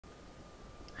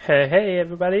Hey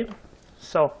everybody,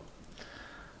 so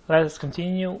let's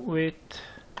continue with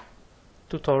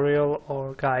tutorial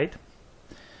or guide.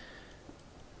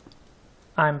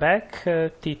 I'm back,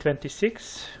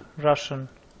 T26, Russian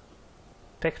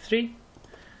Tech 3.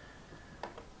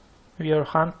 We are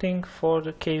hunting for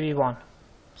the KV1.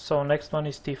 So next one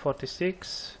is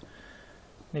T46,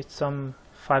 need some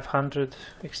 500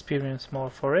 experience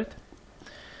more for it.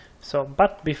 So,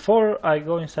 but before I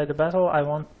go inside the battle, I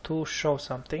want to show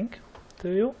something to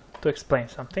you, to explain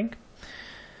something.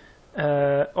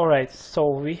 Alright, so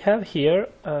we have here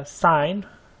a sign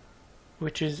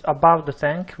which is above the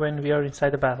tank when we are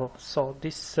inside the battle. So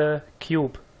this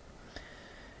cube,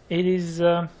 it is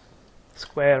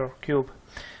square or cube.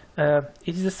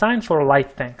 It is a sign for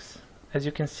light tanks. As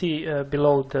you can see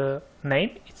below the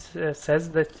name, it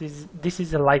says that this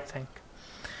is a light tank.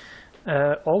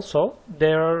 Also,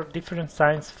 there are different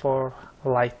signs for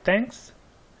light tanks,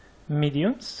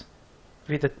 mediums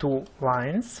with the 2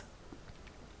 lines,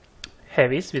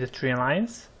 heavies with the 3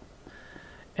 lines,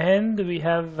 and we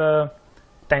have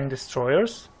tank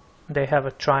destroyers. They have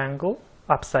a triangle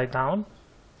upside down,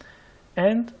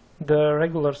 and the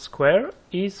regular square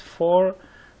is for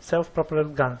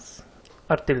self-propelled guns,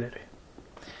 artillery.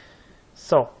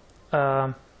 So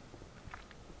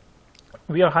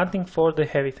we are hunting for the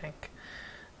heavy tank.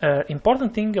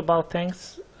 Important thing about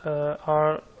tanks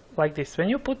are like this. When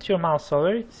you put your mouse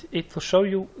over it, it will show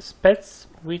you specs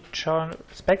which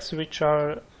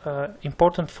are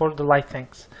important for the light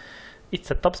tanks. It's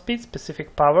a top speed,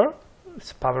 specific power,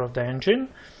 it's the power of the engine,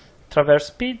 traverse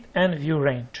speed, and view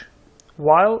range.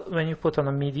 While when you put on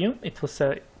a medium, it will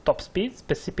say top speed,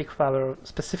 specific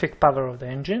power of the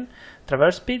engine,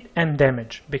 traverse speed, and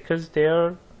damage, because they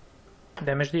are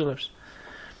damage dealers.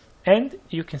 And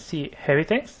you can see heavy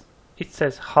tanks. It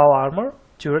says hull armor,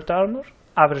 turret armor,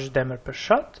 average damage per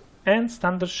shot, and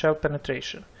standard shell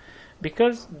penetration,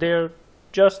 because they're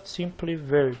just simply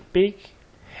very big,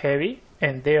 heavy,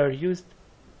 and they are used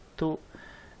to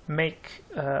make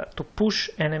to push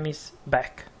enemies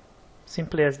back.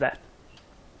 Simply as that.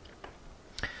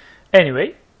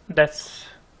 Anyway, that's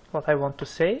what I want to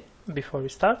say before we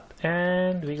start,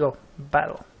 and we go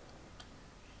battle.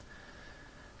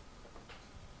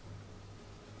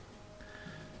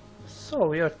 So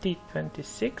we are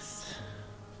T26.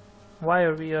 Why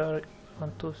are we 1,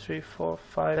 2, 3, 4,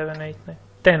 5, 7, 8, 9,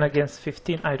 10 against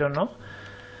 15? I don't know.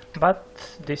 But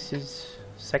this is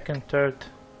second, third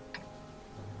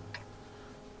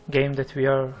game that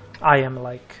I am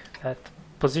like that,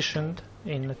 positioned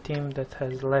in a team that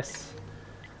has less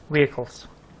vehicles.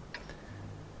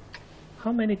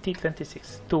 How many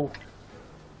T26? 2.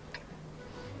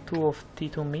 2 of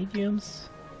T2 mediums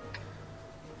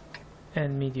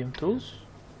and medium 2s.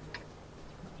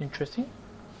 Interesting.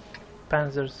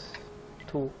 Panzers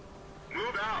 2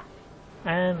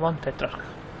 and 1 Petrarch.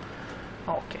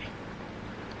 Okay.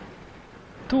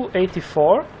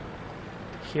 284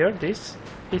 here. This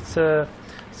it's a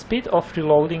speed of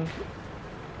reloading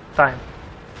time.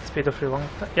 Speed of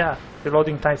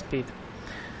reloading time speed.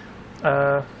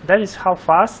 That is how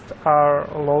fast our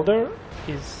loader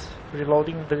is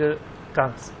reloading the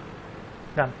gun.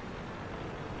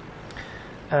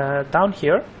 Down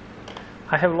here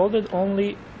I have loaded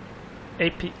only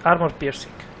AP armor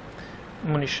piercing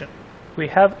munition. We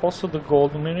have also the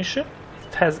gold munition.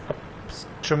 It has a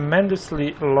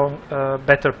tremendously long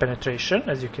better penetration,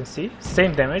 as you can see.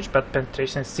 Same damage, but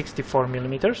penetration is 64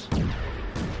 millimeters.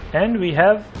 And we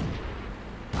have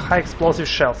high explosive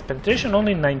shells. Penetration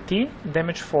only 19,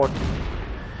 damage 40.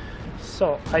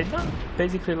 So I don't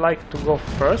basically like to go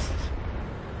first,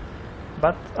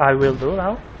 but I will do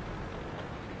now.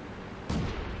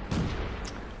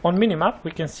 On minimap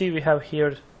we can see we have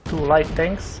here 2 light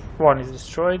tanks, 1 is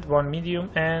destroyed, 1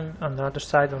 medium, and on the other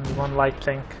side only 1 light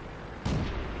tank.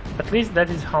 At least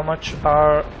that is how much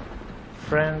our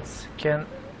friends can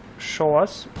show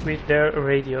us with their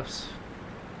radios.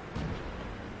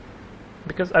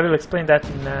 Because I will explain that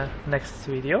in the next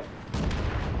video,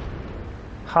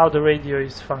 how the radio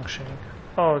is functioning.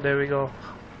 Oh, there we go.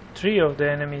 3 of the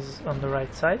enemies on the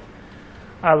right side.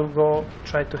 I will go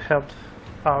try to help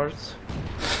ours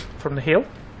from the hill.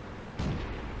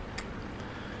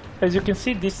 As you can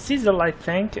see, this is a light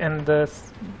tank, and the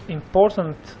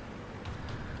important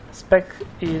spec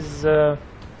is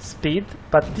speed,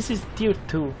 but this is tier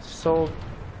 2, so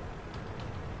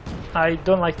I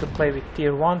don't like to play with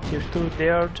tier 1, tier 2.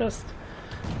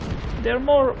 They're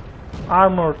more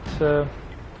armored,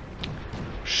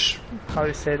 how do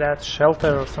you say that,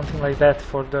 shelter or something like that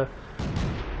for the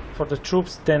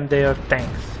troops than they are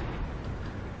tanks.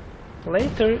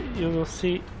 Later you will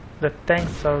see The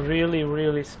tanks are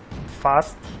really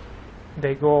fast.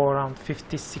 They go around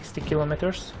 50-60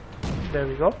 kilometers. There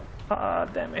we go. Ah,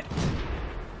 damn it.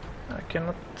 I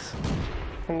cannot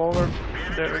lower.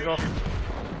 There we go.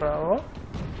 Bravo.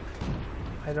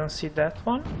 I don't see that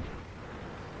one.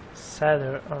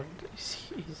 Sadder, or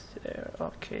is there?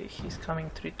 Okay, he's coming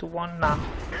 3 to 1 now.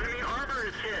 Enemy armor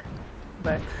is hit.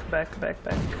 Back.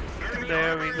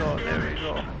 There we go.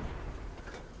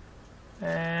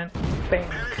 And bang.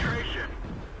 Penetration.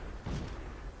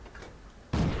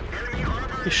 Enemy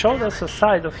armor He showed us a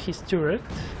side of his turret.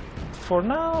 For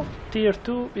now, tier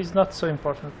 2 is not so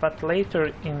important, but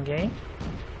later in game,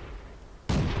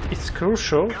 it's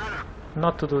crucial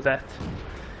not to do that.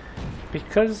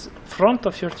 Because front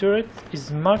of your turret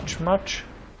is much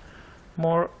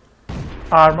more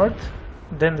armored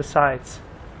than the sides.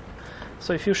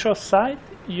 So if you show side,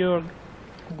 you're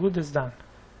good as done.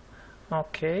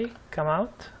 Okay, come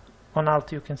out. On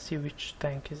alt you can see which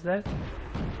tank is that.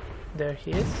 There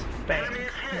he is. Bang.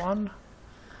 1.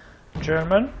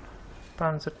 German.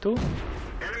 Panzer 2.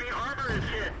 Enemy armor is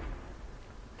hit.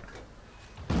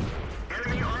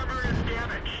 Enemy armor is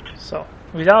damaged. So,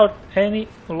 without any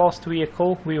lost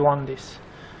vehicle, we won this.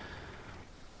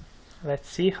 Let's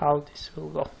see how this will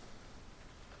go.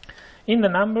 In the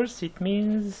numbers, it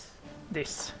means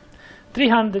this.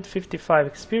 355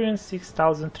 experience,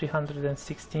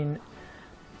 6,316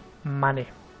 money.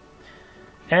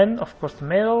 And of course the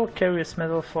medal, Carrier's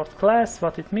Medal 4th class.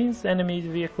 What it means? Enemy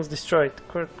vehicles destroyed.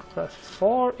 Class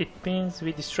 4, it means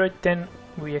we destroyed 10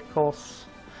 vehicles.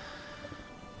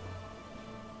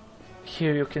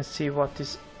 Here you can see what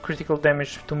is critical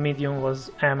damage to medium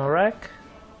was ammo rack.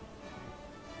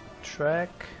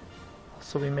 Track.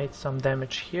 Also we made some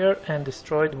damage here and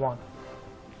destroyed 1.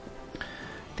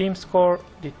 Team score,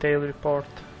 detail report.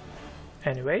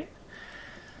 Anyway.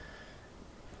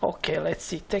 Okay, let's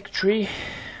see. Tech 3.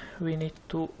 We need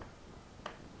to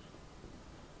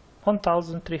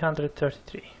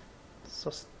 1,333. So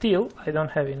still I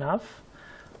don't have enough.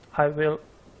 I will.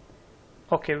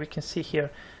 Okay, we can see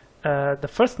here. The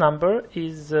first number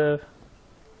is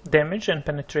damage and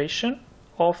penetration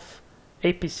of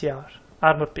APCR,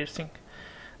 armor piercing.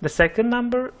 The second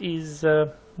number is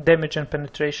damage and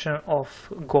penetration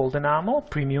of golden ammo,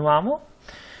 premium ammo.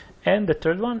 And the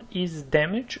third one is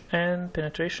damage and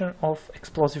penetration of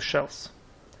explosive shells.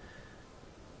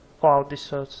 Wow,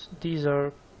 these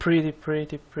are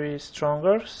pretty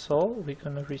stronger. So we're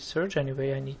gonna research.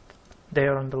 Anyway, they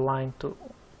are on the line to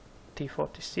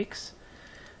T46.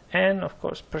 And of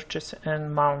course purchase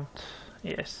and mount.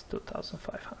 Yes,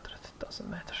 2,500. Doesn't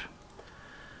matter.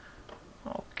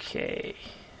 Okay,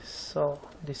 so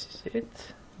this is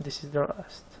it. This is the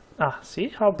last. Ah, see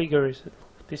how bigger is it?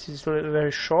 This is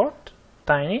very short,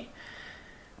 tiny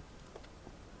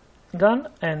gun,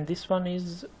 and this one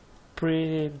is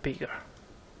pretty bigger.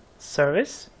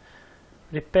 Service,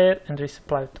 repair and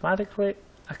resupply automatically,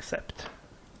 accept.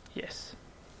 Yes.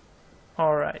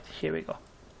 Alright, here we go.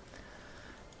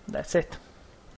 That's it.